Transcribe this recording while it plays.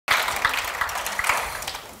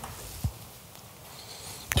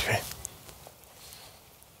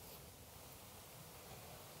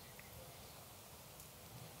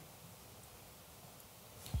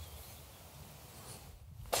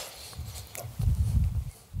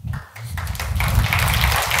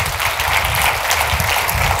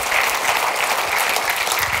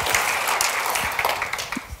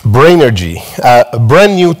Brainergy, a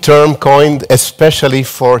brand new term coined especially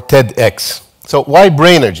for TEDx. So why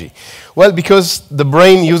Brainergy? Well, because the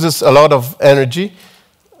brain uses a lot of energy.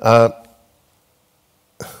 Can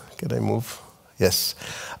I move? Yes.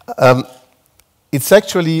 It's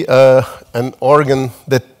actually an organ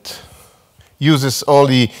that uses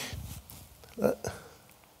only,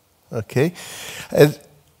 okay,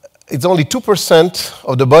 it's only 2%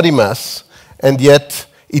 of the body mass, and yet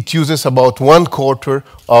it uses about 1/4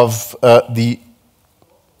 of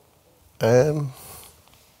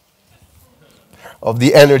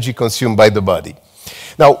the energy consumed by the body.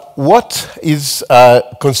 Now, what is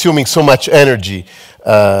consuming so much energy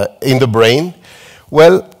in the brain?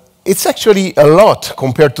 Well, it's actually a lot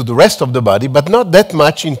compared to the rest of the body, but not that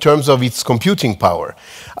much in terms of its computing power.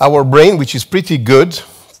 Our brain, which is pretty good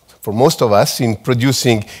for most of us in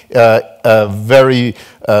producing very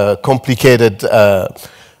complicated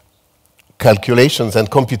calculations and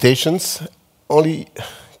computations, only,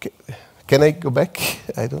 can I go back?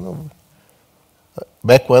 I don't know.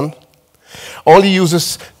 Back one. Only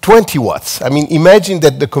uses 20 watts. I mean, imagine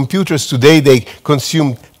that the computers today, they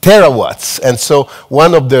consume terawatts. And so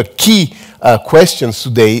one of the key questions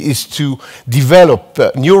today is to develop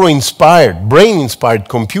neuro-inspired, brain-inspired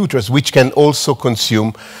computers which can also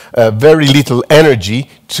consume very little energy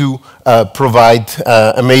to provide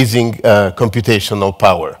amazing computational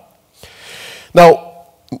power. Now,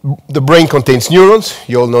 the brain contains neurons.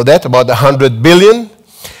 You all know that, about 100 billion.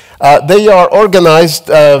 They are organized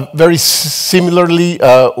very similarly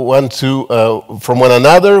from one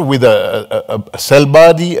another, with a cell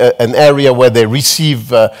body, an area where they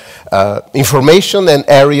receive information, and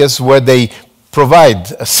areas where they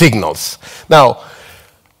provide signals. Now,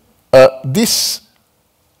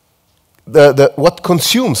 what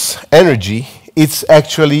consumes energy, it's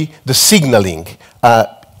actually the signaling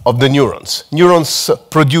of the neurons. Neurons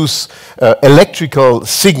produce electrical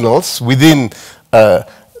signals within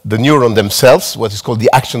the neuron themselves, what is called the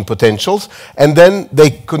action potentials, and then they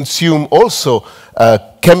consume also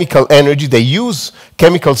chemical energy. They use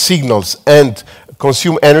chemical signals and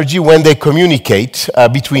consume energy when they communicate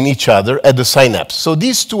between each other at the synapse. So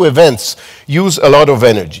these two events use a lot of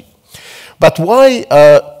energy. But why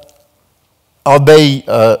are they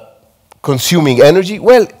consuming energy?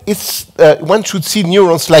 Well, one should see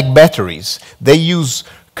neurons like batteries. They use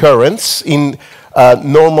currents. In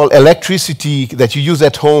normal electricity that you use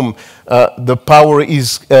at home, the power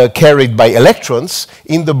is carried by electrons.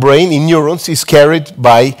 In the brain, in neurons, is carried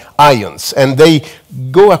by ions. And they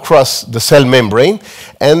go across the cell membrane,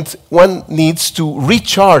 and one needs to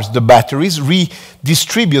recharge the batteries,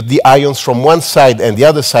 redistribute the ions from one side and the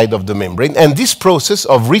other side of the membrane. And this process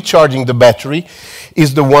of recharging the battery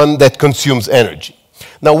is the one that consumes energy.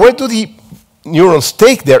 Now, where do the neurons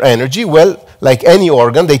take their energy? Well, like any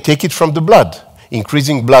organ, they take it from the blood.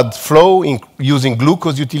 Increasing blood flow, using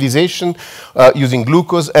glucose utilization, using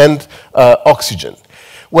glucose and oxygen.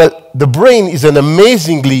 Well, the brain is an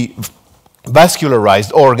amazingly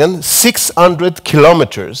vascularized organ, 600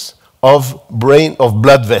 kilometers of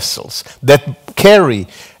blood vessels that carry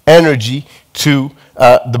energy to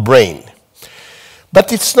the brain.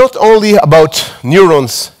 But it's not only about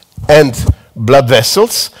neurons and blood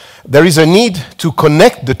vessels. There is a need to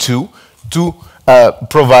connect the two to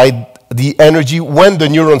provide the energy when the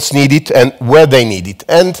neurons need it and where they need it.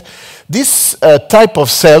 And this type of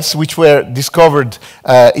cells, which were discovered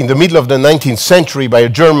in the middle of the 19th century by a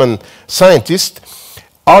German scientist,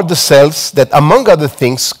 are the cells that, among other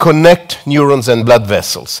things, connect neurons and blood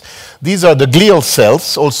vessels. These are the glial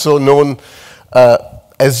cells, also known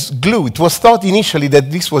as glue. It was thought initially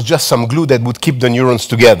that this was just some glue that would keep the neurons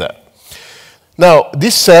together. Now,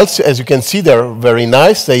 these cells, as you can see, they're very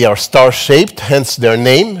nice. They are star-shaped, hence their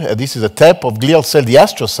name. This is a type of glial cell, the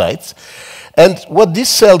astrocytes. And what these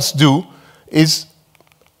cells do is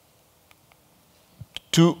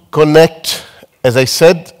to connect, as I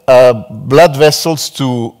said, blood vessels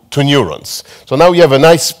to neurons. So now we have a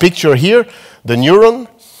nice picture here, the neuron,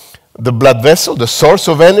 the blood vessel, the source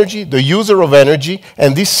of energy, the user of energy,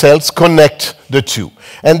 and these cells connect the two.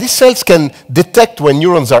 And these cells can detect when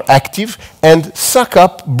neurons are active and suck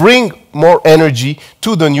up, bring more energy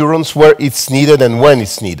to the neurons where it's needed and when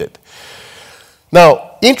it's needed.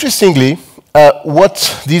 Now, interestingly,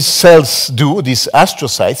 what these cells do, these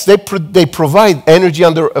astrocytes, they provide energy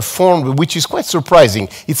under a form which is quite surprising.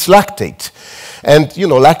 It's lactate. And, you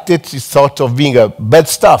know, lactate is thought of being a bad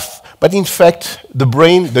stuff. But in fact, the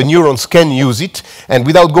brain, the neurons can use it. And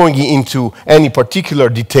without going into any particular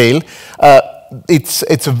detail,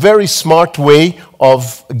 it's a very smart way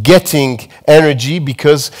of getting energy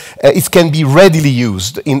because it can be readily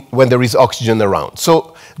used when there is oxygen around.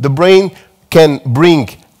 So the brain can bring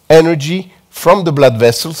energy from the blood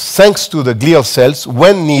vessels thanks to the glial cells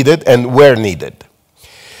when needed and where needed.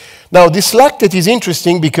 Now, this lactate is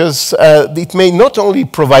interesting because it may not only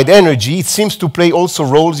provide energy, it seems to play also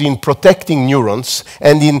roles in protecting neurons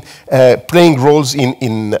and in playing roles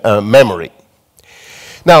in memory.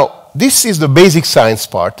 Now, this is the basic science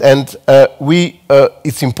part, and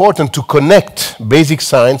it's important to connect basic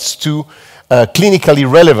science to clinically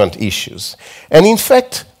relevant issues. And in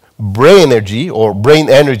fact, Brainergy or brain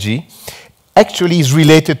energy actually is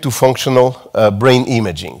related to functional brain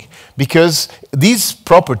imaging, because these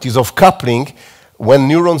properties of coupling, when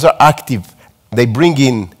neurons are active,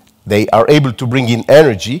 they are able to bring in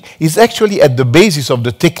energy, is actually at the basis of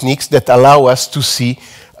the techniques that allow us to see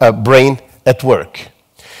brain at work.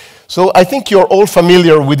 So I think you're all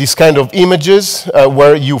familiar with this kind of images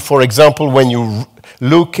where you, for example, when you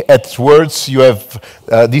look at words, you have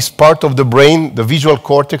this part of the brain, the visual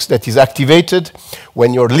cortex, that is activated.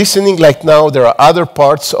 When you're listening like now, there are other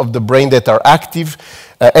parts of the brain that are active.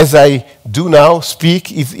 As I do now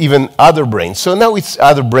speak, it's even other brains. So now it's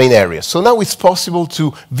other brain areas. So now it's possible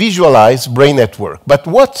to visualize brain at work. But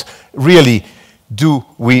what really do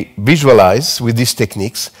we visualize with these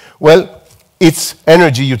techniques? Well, it's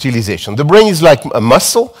energy utilization. The brain is like a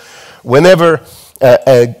muscle. Whenever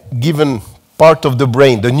a given part of the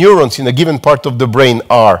brain, the neurons in a given part of the brain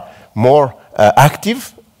are more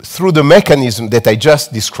active, through the mechanism that I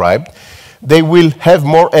just described, they will have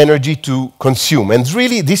more energy to consume. And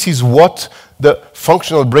really, this is what the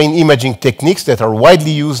functional brain imaging techniques that are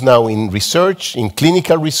widely used now in research, in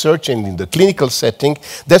clinical research, and in the clinical setting,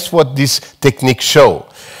 that's what these techniques show.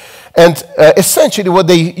 And essentially what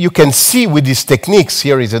you can see with these techniques,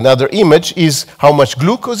 here is another image, is how much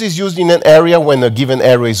glucose is used in an area when a given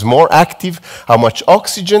area is more active, how much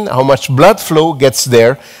oxygen, how much blood flow gets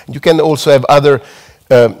there. You can also have other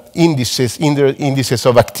indices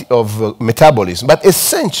of metabolism. But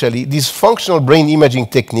essentially, this functional brain imaging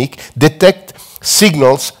technique detects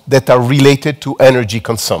signals that are related to energy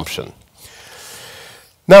consumption.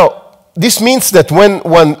 Now, this means that when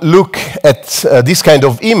one look at this kind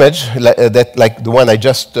of image, like the one I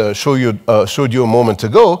just showed you a moment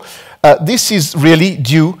ago, this is really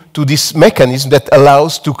due to this mechanism that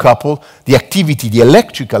allows to couple the activity, the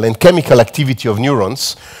electrical and chemical activity of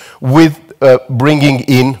neurons with bringing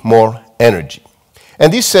in more energy.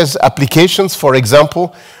 And this has applications, for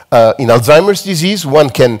example, in Alzheimer's disease, one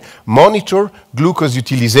can monitor glucose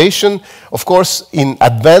utilization. Of course, in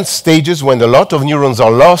advanced stages, when a lot of neurons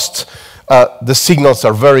are lost, the signals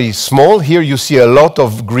are very small. Here you see a lot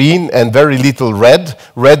of green and very little red.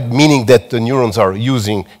 Red meaning that the neurons are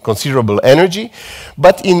using considerable energy.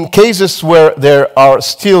 But in cases where there are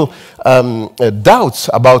still doubts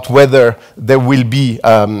about whether there will be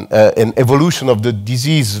an evolution of the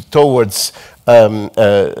disease towards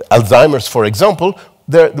Alzheimer's, for example,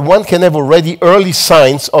 one can have already early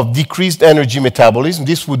signs of decreased energy metabolism.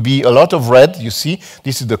 This would be a lot of red, you see.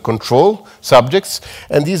 This is the control subjects,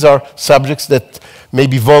 and these are subjects that may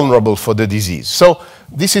be vulnerable for the disease. So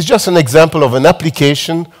this is just an example of an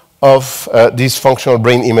application of these functional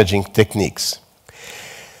brain imaging techniques.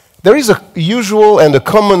 There is a usual and a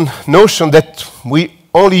common notion that we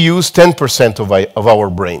only use 10% of our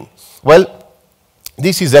brain. Well,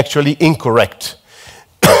 this is actually incorrect.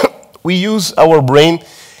 We use our brain,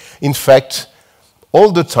 in fact,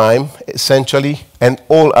 all the time, essentially, and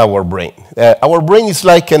all our brain. Our brain is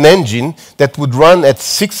like an engine that would run at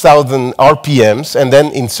 6,000 RPMs, and then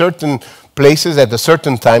in certain places at a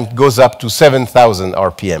certain time goes up to 7,000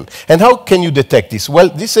 RPM. And how can you detect this? Well,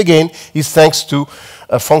 this again is thanks to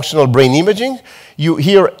functional brain imaging. You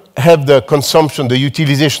here have the consumption, the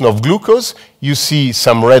utilization of glucose. You see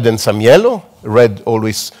some red and some yellow. Red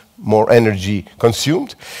always more energy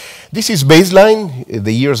consumed. This is baseline.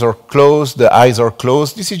 The ears are closed, the eyes are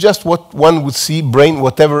closed. This is just what one would see brain,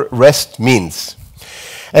 whatever rest means.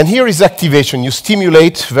 And here is activation. You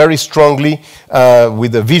stimulate very strongly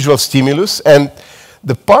with a visual stimulus, and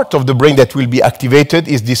the part of the brain that will be activated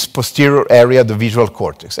is this posterior area, the visual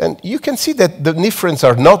cortex. And you can see that the difference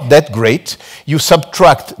are not that great. You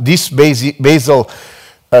subtract this basal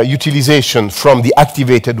utilization from the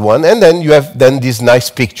activated one, and then you have these nice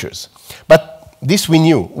pictures. But this we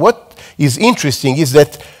knew. What is interesting is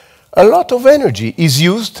that a lot of energy is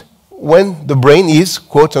used when the brain is,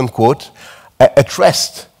 quote unquote, at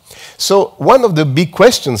rest. So one of the big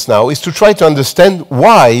questions now is to try to understand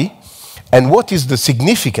why and what is the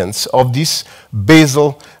significance of this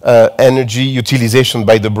basal energy utilization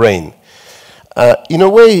by the brain. In a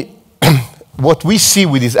way, what we see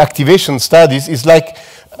with these activation studies is like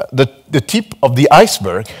the tip of the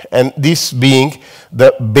iceberg, and this being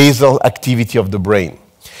the basal activity of the brain.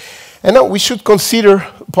 And now we should consider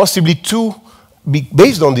possibly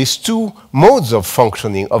based on these two modes of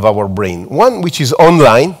functioning of our brain. One which is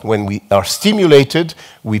online, when we are stimulated,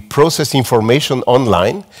 we process information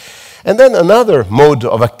online. And then another mode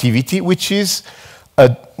of activity, which is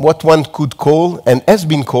what one could call, and has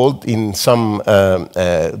been called in some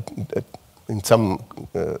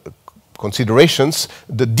considerations,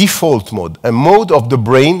 the default mode, a mode of the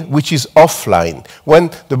brain which is offline,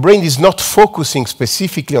 when the brain is not focusing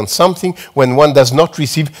specifically on something, when one does not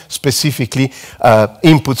receive specifically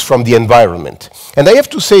inputs from the environment. And I have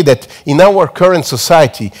to say that in our current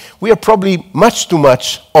society, we are probably much too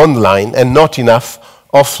much online and not enough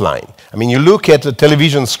offline. I mean, you look at the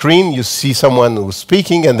television screen, you see someone who's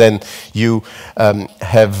speaking, and then you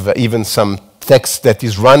have even some text that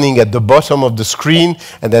is running at the bottom of the screen,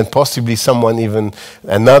 and then possibly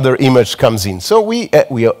another image comes in. So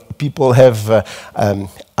people have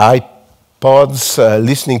iPods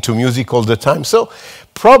listening to music all the time. So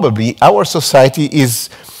probably our society is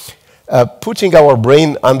putting our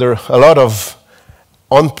brain under a lot of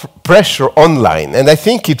pressure online, and I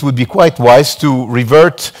think it would be quite wise to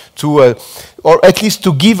revert to, or at least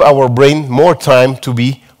to give our brain more time to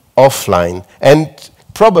be offline. And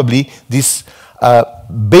probably this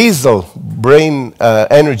basal brain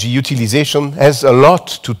energy utilization has a lot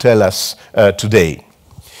to tell us today.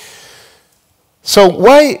 So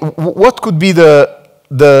what could be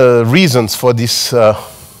the reasons for this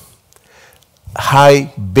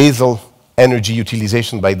high basal energy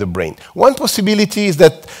utilization by the brain? One possibility is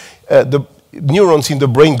that the neurons in the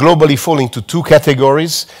brain globally fall into two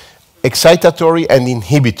categories: excitatory and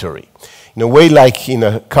inhibitory. In a way, like in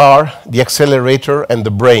a car, the accelerator and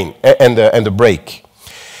the brain and the brake.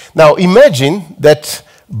 Now imagine that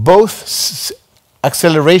both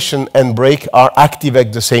acceleration and brake are active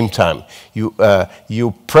at the same time.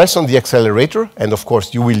 You press on the accelerator, and of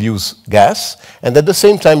course you will use gas, and at the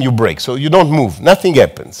same time you brake, so you don't move, nothing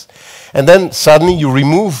happens. And then suddenly you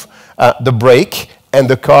remove the brake, and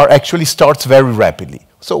the car actually starts very rapidly.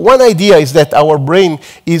 So one idea is that our brain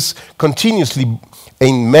is continuously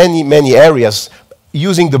in many areas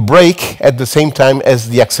using the brake at the same time as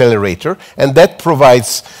the accelerator, and that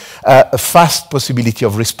provides a fast possibility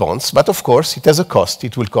of response. But of course, it has a cost.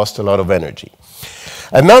 It will cost a lot of energy.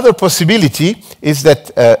 Another possibility is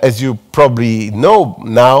that, as you probably know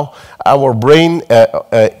now, our brain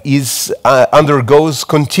undergoes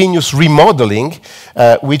continuous remodeling,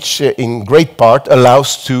 which in great part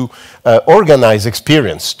allows to organize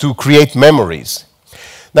experience, to create memories.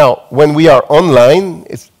 Now, when we are online,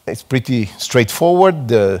 it's pretty straightforward.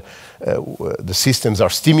 The systems are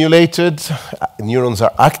stimulated, neurons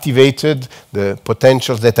are activated, the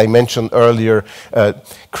potentials that I mentioned earlier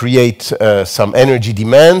create some energy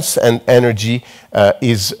demands, and energy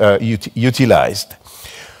is utilized.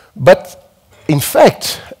 But in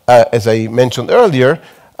fact, as I mentioned earlier,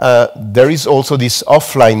 there is also this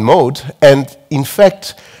offline mode, and in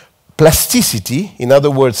fact, plasticity, in other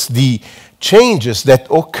words, the changes that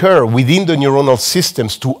occur within the neuronal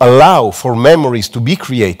systems to allow for memories to be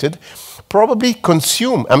created probably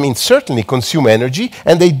certainly consume energy,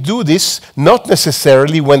 and they do this not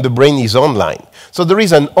necessarily when the brain is online. So there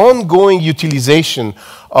is an ongoing utilization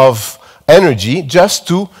of energy just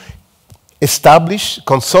to establish,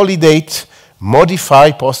 consolidate, modify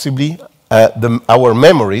possibly our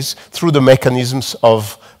memories through the mechanisms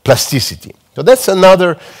of plasticity. So that's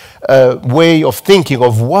another way of thinking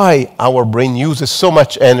of why our brain uses so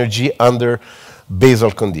much energy under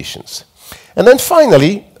basal conditions. And then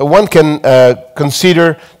finally, one can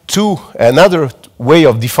consider another way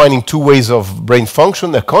of defining two ways of brain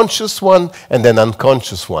function, a conscious one and an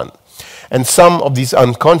unconscious one. And some of these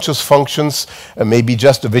unconscious functions may be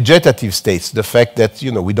just the vegetative states, the fact that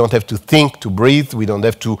we don't have to think to breathe, we don't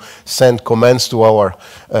have to send commands to our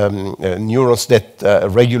neurons that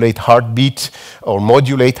regulate heartbeat or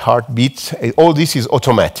modulate heartbeat. All this is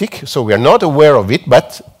automatic, so we are not aware of it,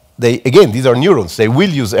 but these are neurons, they will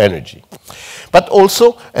use energy. But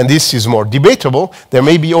also, and this is more debatable, there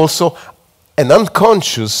may be also an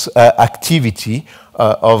unconscious activity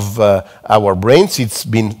of our brains. It's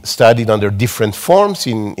been studied under different forms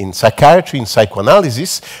in psychiatry, in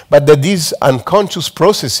psychoanalysis, but that this unconscious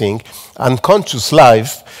processing, unconscious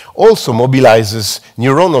life, also mobilizes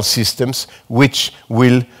neuronal systems which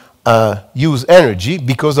will use energy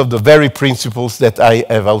because of the very principles that I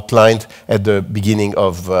have outlined at the beginning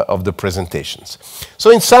of the presentations.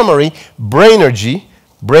 So in summary, Brainergy,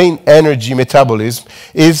 brain energy metabolism,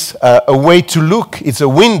 is a way to look, it's a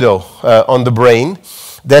window on the brain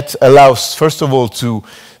that allows, first of all, to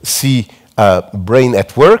see brain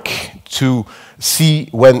at work, to see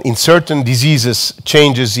when in certain diseases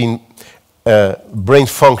changes in brain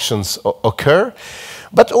functions occur,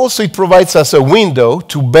 but also it provides us a window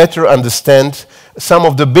to better understand some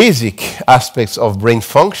of the basic aspects of brain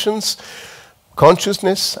functions,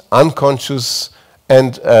 consciousness, unconscious,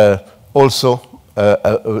 and also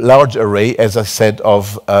a large array, as I said,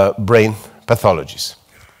 of brain pathologies.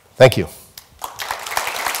 Thank you.